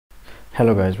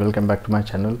Hello guys, welcome back to my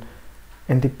channel.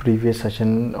 In the previous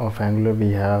session of Angular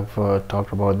we have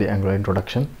talked about the Angular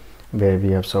introduction, where we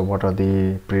have saw what are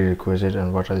the prerequisites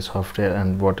and what are the software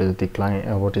and what is the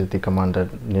client what is the command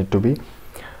that need to be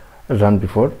run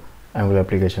before Angular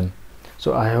application.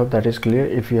 So I hope that is clear.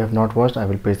 If you have not watched, I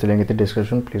will paste the link in the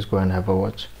description. Please go and have a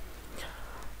watch.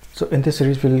 So in this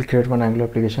series we will create one Angular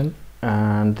application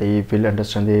and they will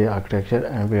understand the architecture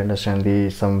and we understand the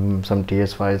some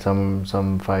TS files,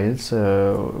 some files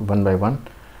one by one.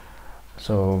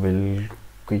 So we'll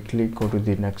quickly go to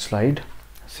the next slide.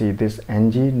 See this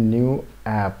ng new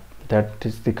app, that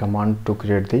is the command to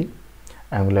create the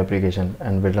Angular application,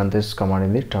 and we'll run this command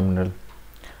in the terminal.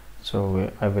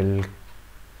 So I will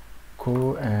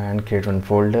go and create one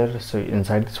folder. So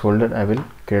inside this folder I will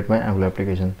create my Angular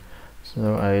application.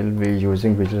 So I will be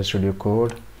using Visual Studio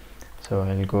Code. So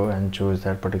I'll go and choose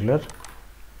that particular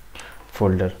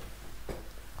folder.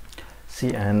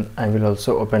 See, and I will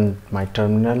also open my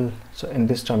terminal. So in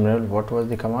this terminal, what was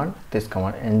the command? This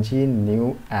command ng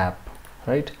new app,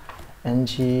 right?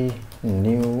 Ng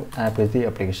new app is the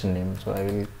application name. So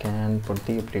I can put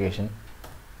the application,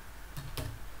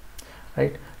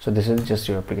 right? So this is just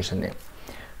your application name.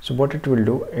 So what it will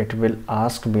do, it will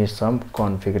ask me some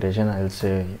configuration. I'll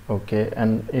say okay,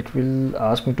 and it will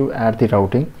ask me to add the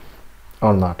routing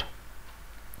or not.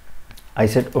 I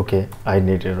said okay, I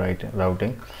need a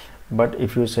routing, but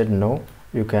if you said no,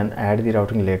 you can add the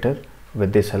routing later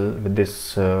with this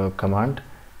command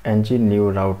ng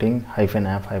new routing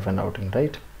 -app -routing,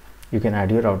 right? You can add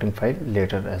your routing file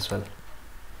later as well.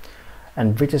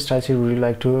 And which styles you would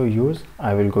like to use?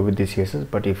 I will go with the CSS,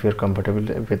 but if you're comfortable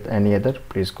with any other,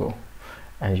 please go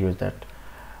and use that.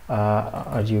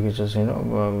 Or you can just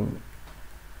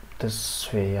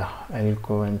this way. Yeah, I'll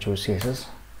go and choose CSS.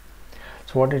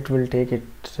 So what it will take,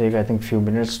 I think few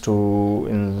minutes to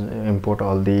import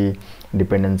all the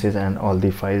dependencies and all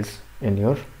the files in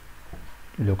your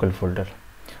local folder.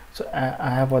 So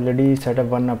I have already set up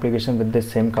one application with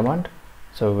this same command,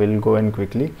 so we'll go and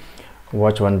quickly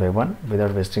watch one by one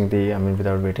without wasting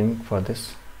without waiting for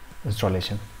this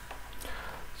installation.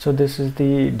 So this is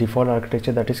the default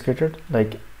architecture that is created.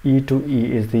 Like E2E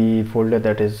is the folder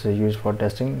that is used for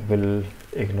testing. We'll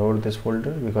ignore this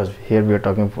folder because here we are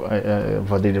talking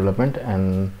for the development,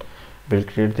 and we'll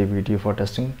create the video for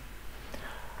testing.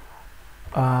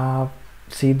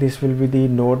 See, this will be the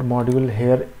node module.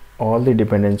 Here all the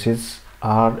dependencies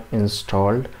are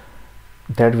installed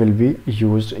that will be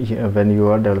used when you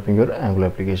are developing your Angular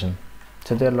application.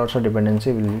 So there are lots of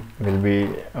dependency will be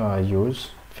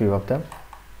used, few of them.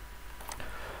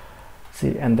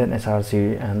 See, and then src,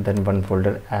 and then one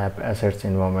folder app assets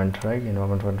environment, right?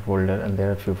 Environment one folder, and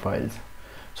there are few files.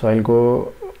 So I'll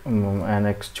go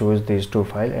and choose these two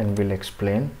files and we'll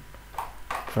explain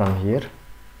from here.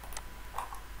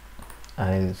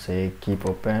 I'll say keep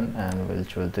open and we'll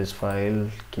choose this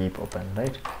file, keep open,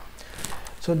 right?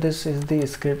 So this is the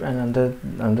script, and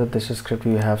under this script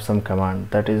you have some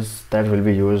command that will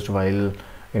be used while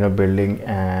building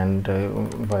and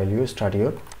while you start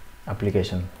your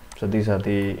application. So these are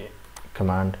the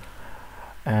command,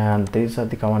 and these are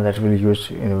the command that will use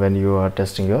when you are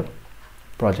testing your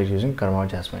project using Karma or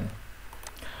Jasmine.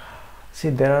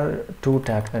 See, there are two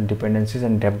tags, dependencies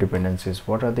and dev dependencies.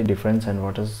 What are the difference and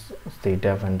what is the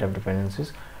dev and dev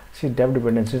dependencies? See, dev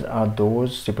dependencies are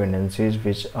those dependencies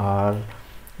which are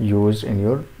used in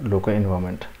your local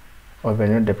environment or when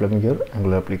you're developing your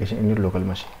Angular application in your local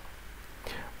machine.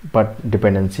 But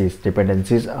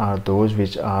dependencies are those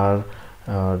which are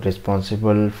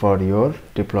responsible for your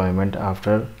deployment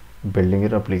after building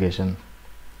your application,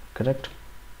 correct?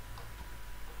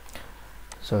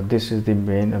 So this is the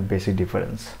main basic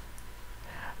difference.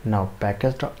 Now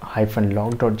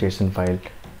package-lock.json file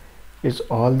is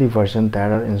all the versions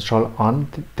that are installed on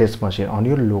this machine, on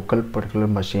your local particular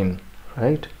machine,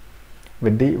 right?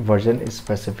 With the version is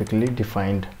specifically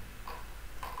defined.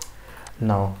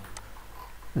 Now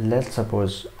let's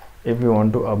suppose if you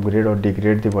want to upgrade or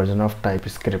degrade the version of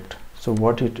TypeScript. So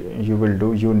what you will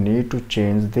do, you need to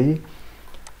change the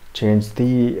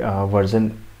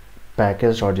version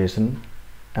package.json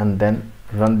and then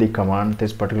run the command,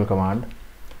 this particular command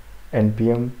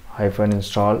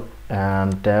npm-install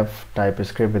and dev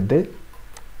TypeScript with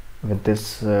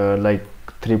this like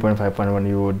 3.5.1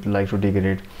 you would like to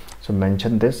degrade. So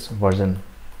mention this version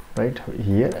right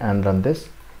here and run this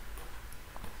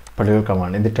particular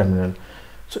command in the terminal.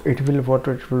 So it will import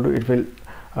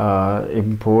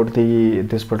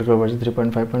this particular version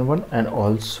 3.5.1, and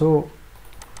also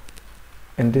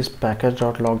in this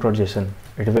package.lock.json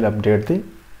it will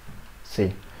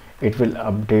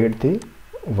update the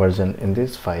version in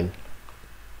this file.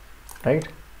 right?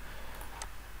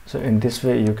 So in this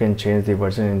way you can change the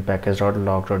version in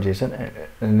package.lock.json,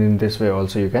 and in this way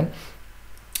also you can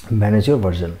manage your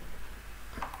version.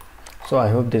 So I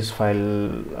hope this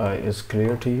file is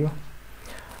clear to you.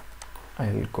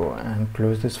 I'll go and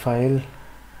close this file,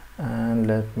 and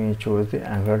let me choose the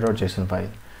angular.json file.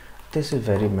 This is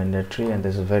very mandatory and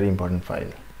this is very important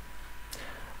file,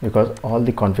 because all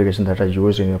the configurations that are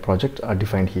used in your project are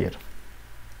defined here.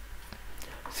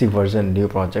 See, version, new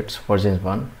projects, version is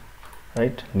 1,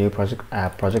 right? New project,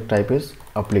 app, project type is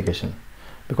application,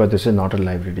 because this is not a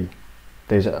library.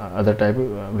 There is other type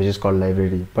which is called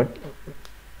library, but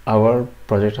our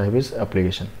project type is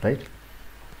application, right?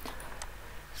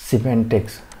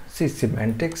 Semantics. See,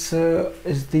 semantics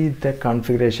is the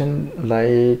configuration,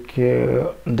 like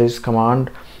this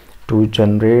command to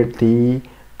generate the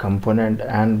component,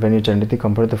 and when you generate the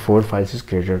component, the 4 files is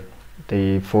created.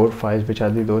 The 4 files, which are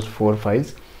those 4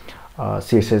 files,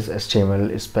 CSS,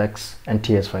 HTML, specs and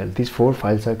TS file. These 4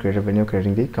 files are created when you're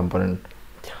creating the component.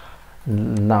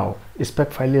 Now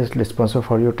spec file is responsible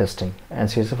for your testing, and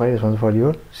CSS file is responsible for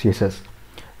your CSS.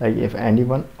 Like if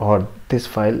anyone, or this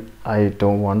file I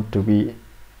don't want to be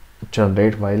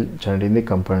generate while generating the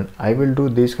component, I will do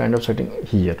this kind of setting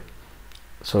here.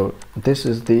 So this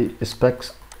is the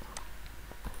specs.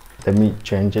 Let me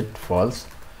change it false,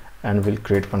 and we'll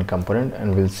create one component,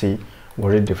 and we'll see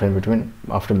what is different between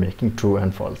after making true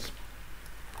and false.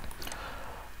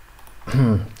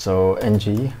 So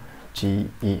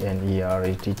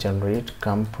generate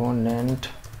component,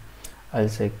 I'll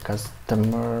say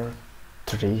customer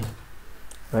 3,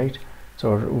 right?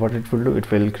 So what it will do, it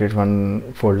will create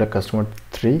one folder customer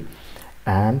 3,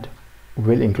 and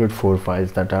will include 4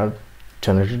 files that are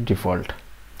generated default,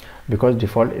 because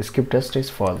default skip test is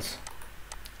false,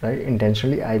 right?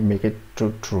 Intentionally I make it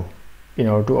to true in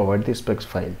order to avoid the specs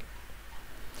file.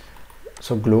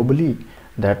 So globally,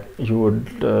 that you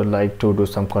would like to do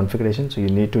some configuration, so you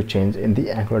need to change in the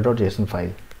angular.json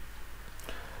file.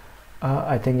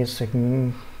 I think it's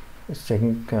taking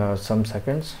some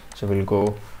seconds, so we'll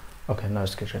go. Okay, now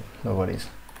it's created, no worries.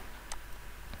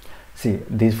 See,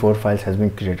 these 4 files has been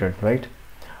created, right?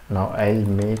 Now I'll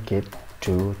make it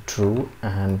to true,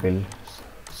 and will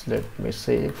let me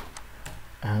save,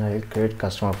 and I'll create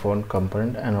customer phone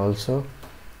component, and also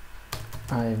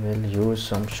I will use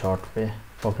some short way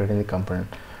for creating the component,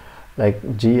 like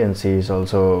G and C is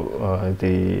also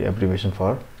the abbreviation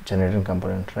for generating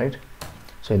component, right?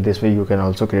 So in this way you can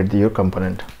also create your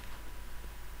component.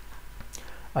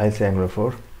 I'll say angular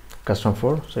 4 customer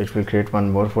 4, so it will create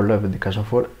one more folder with the customer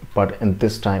 4, but in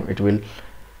this time it will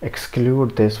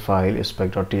exclude this file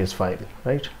spec.ts file,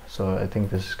 right? So I think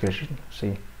this is created.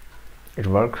 See, it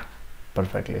worked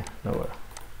perfectly.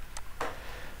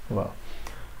 Wow.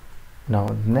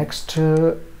 Now next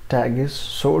tag is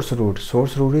source root.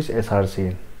 Source root is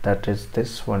src, that is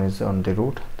this one is on the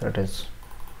root, that is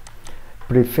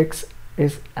prefix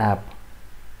is app.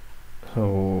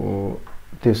 So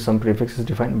there's some prefix is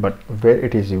defined, but where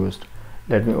it is used,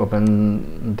 let me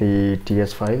open the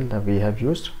ts file that we have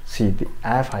used. See, the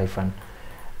app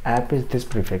is this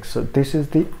prefix, so this is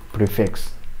the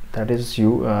prefix that is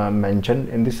you mentioned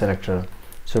in the selector.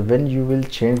 So when you will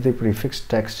change the prefix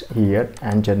text here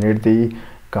and generate the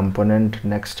component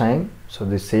next time, so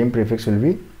the same prefix will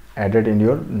be added in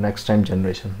your next time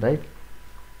generation, right?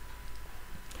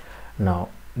 Now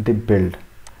the build,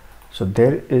 so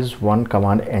there is one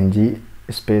command ng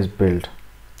space build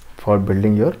for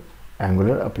building your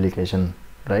Angular application,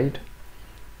 right?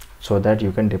 So that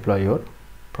you can deploy your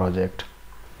project.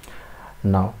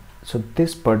 Now, so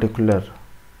this particular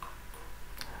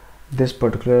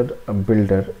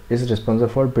builder is responsible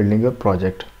for building your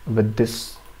project with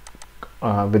this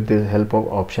with the help of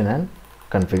option and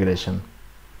configuration.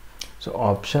 So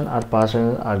option are passed as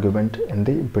an argument in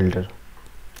the builder.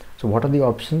 So what are the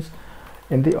options?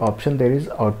 In the option there is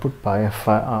output path.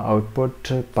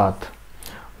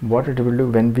 What it will do,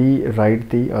 when we write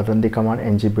the or run the command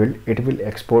ng build, it will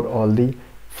export all the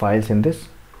files in this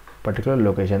particular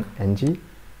location. Ng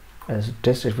as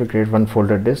test, it will create one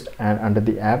folder dist, and under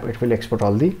the app it will export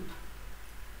all the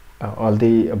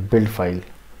build file,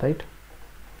 right?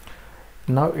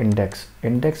 Now index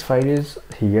file is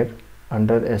here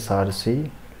under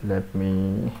src. Let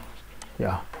me,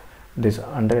 this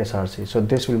under src. So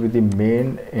this will be the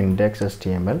main index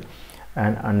html,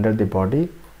 and under the body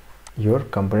your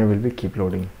component will be keep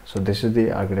loading. So this is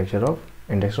the architecture of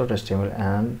index.html,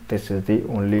 and this is the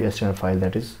only html file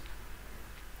that is,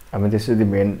 this is the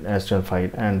main html file,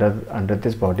 and under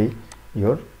this body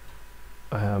your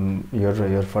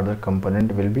further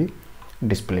component will be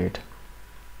displayed.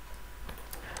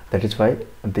 That is why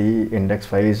the index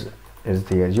file is is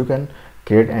there. You can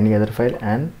create any other file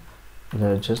and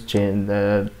just change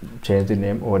the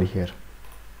name over here.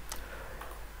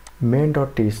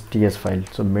 main.ts file.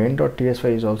 So main.ts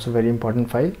file is also very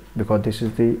important file because this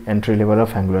is the entry level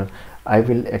of Angular. I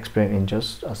will explain in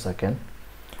just a second.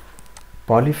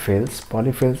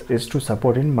 Polyfills is to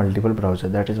support in multiple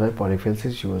browsers. That is why polyfills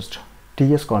is used.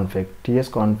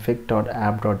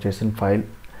 tsconfig.app.json file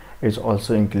is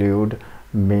also include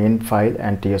main file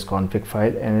and tsconfig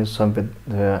file, and is some with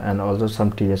and also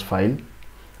some ts file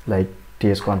like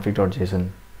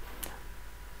tsconfig.json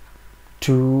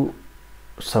to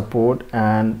support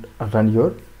and run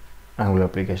your Angular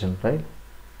application, right?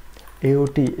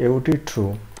 AOT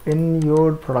true. In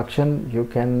your production you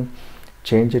can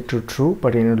change it to true,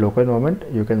 but in your local environment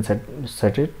you can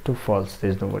set it to false. There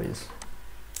is no worries.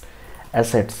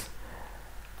 Assets.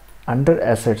 Under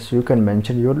assets you can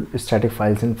mention your static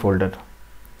files in folder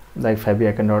like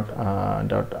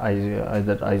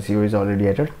fabiacon.ico is already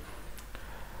added.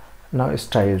 Now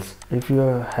styles. If you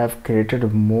have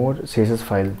created more CSS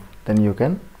file, then you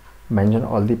can mention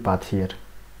all the path here.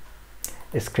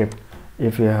 Script.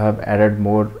 If you have added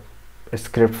more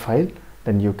script file,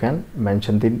 then you can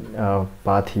mention the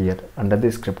path here under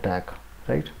the script tag,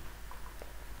 right?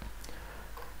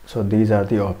 So these are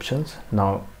the options.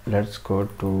 Now let's go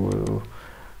to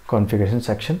configuration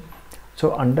section.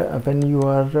 So under when you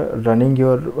are running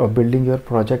your building your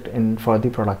project in for the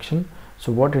production,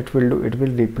 so what it will do, it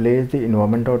will replace the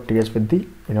environment.ts with the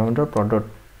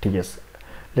environment.prod.ts.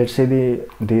 Let's say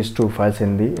these two files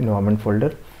in the environment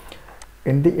folder.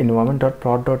 In the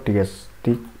environment.prod.ts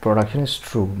the production is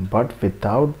true, but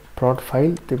without prod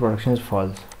file the production is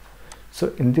false.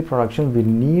 So in the production we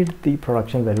need the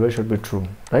production variable should be true,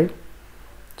 right?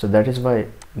 So that is why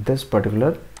this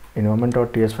particular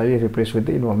environment.ts file is replaced with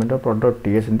the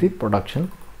environment.prod.ts in the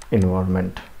production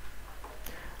environment,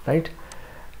 right?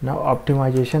 Now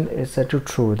optimization is set to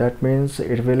true. That means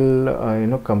it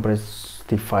will compress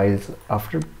the files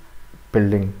after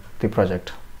building the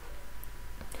project.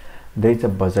 There is a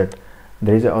budget.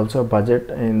 There is also a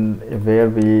budget in where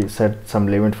we set some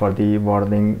limit for the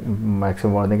warning,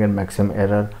 maximum warning and maximum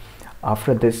error.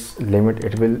 After this limit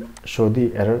it will show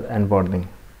the error and warning.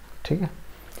 Okay.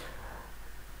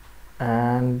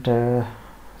 And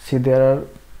see there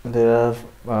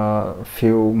are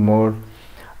few more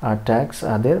tags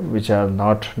are there which are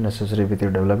not necessary with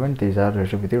your development. These are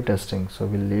related with your testing, so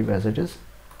we'll leave as it is.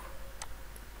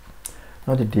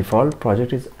 Now the default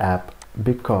project is app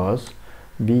because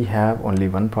we have only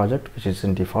one project which is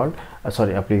in default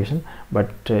application,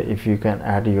 but if you can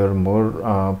add your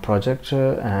more project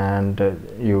and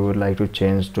you would like to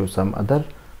change to some other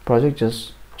project,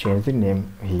 just change the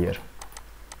name here.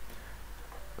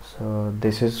 So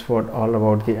this is what all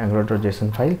about the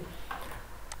angular.json file.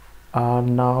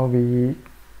 Now we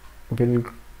will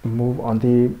move on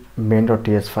the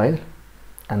main.ts file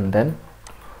and then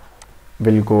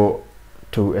we'll go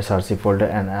to src folder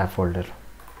and app folder.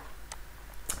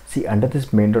 See, under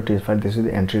this main.ts file, this is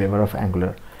the entry level of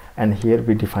Angular, and here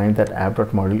we define that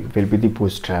app.module will be the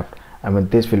bootstrap. I mean,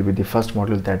 this will be the first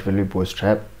module that will be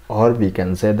bootstrap, or we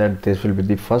can say that this will be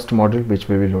the first module which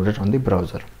will be loaded on the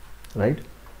browser, right?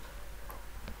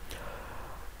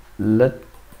 Let's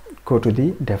go to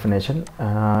the definition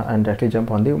and directly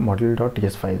jump on the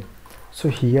module.ts file. So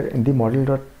here in the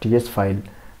module.ts file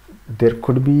there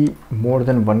could be more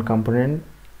than one component.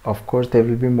 Of course there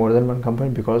will be more than one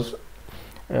component because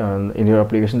in your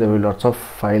application there will be lots of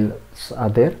files are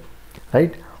there,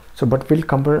 right? So but which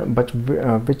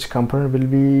component will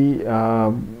be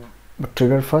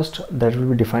triggered first, that will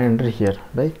be defined under here,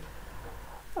 right?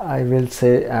 I will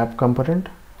say app component,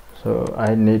 so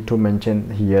I need to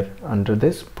mention here under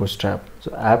this bootstrap.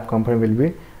 So app component will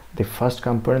be the first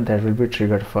component that will be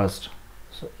triggered first.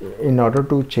 So in order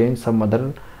to change some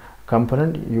other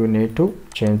component you need to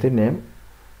change the name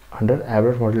under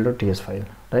app.module.ts file,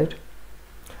 right?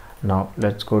 Now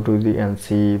let's go to the and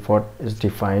see what is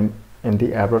defined in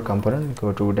the app.component.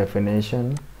 Go to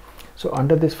definition. So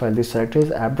under this file the selector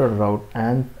is app.route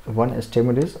and one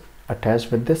HTML is attached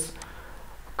with this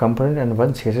component and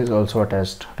one CSS is also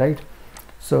attached, right?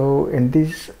 So in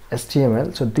this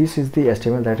HTML, so this is the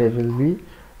HTML that it will be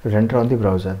rendered on the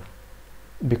browser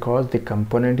because the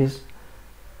component is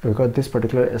this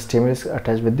particular HTML is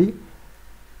attached with the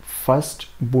first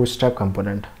bootstrap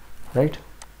component, right?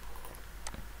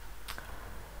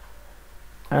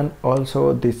 And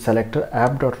also the selector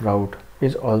app.route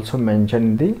is also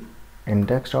mentioned in the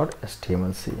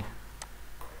index.htmlc,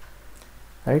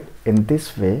 right? In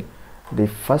this way the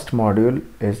first module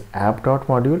is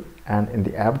app.module and in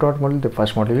the app.module the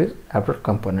first module is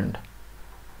app.component.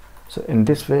 So in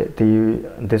this way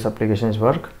this application is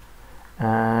work.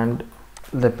 And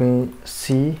let me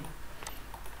see,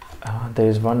 there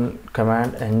is one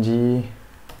command, ng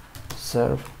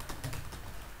serve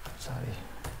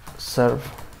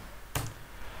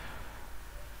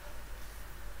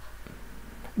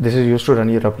this is used to run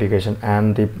your application,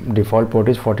 and the default port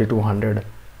is 4200.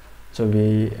 So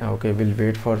we'll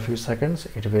wait for a few seconds.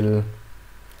 It will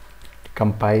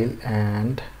compile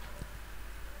and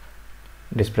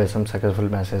display some successful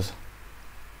message.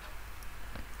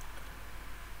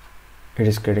 It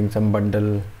is creating some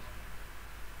bundle,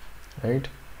 right?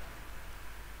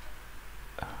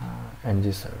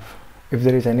 ng serve. If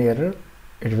there is any error,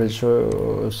 it will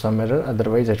show some error,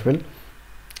 otherwise it will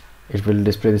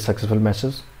display the successful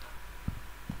message.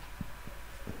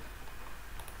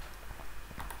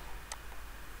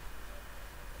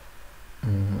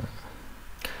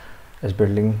 It's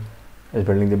building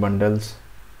the bundles.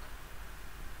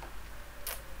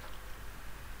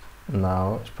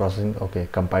 Now it's processing. Okay,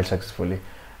 compiled successfully.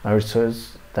 Now it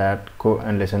says that go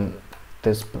and listen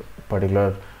this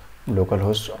particular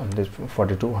localhost on this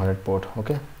 4200 port.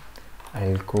 Okay,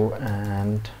 I'll go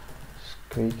and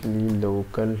quickly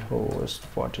localhost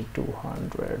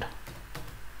 4200.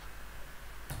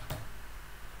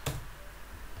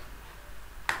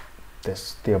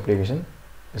 The application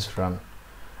is run,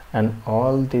 and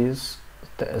all these,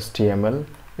 the HTML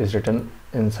is written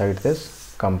inside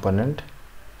this component,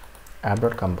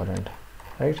 app.component,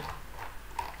 right?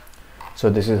 So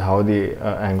this is how the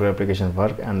Angular application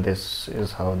work, and this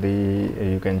is how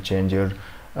you can change your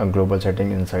global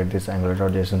setting inside this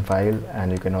angular.json file,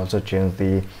 and you can also change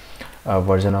the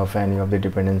version of any of the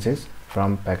dependencies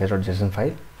from package.json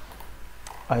file.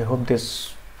 I hope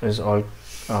this is all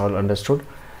understood.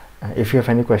 If you have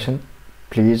any question,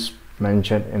 please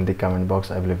mention in the comment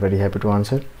box. I will be very happy to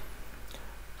answer.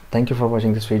 Thank you for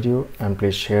watching this video, and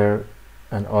please share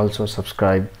and also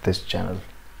subscribe this channel.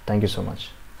 Thank you so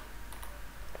much.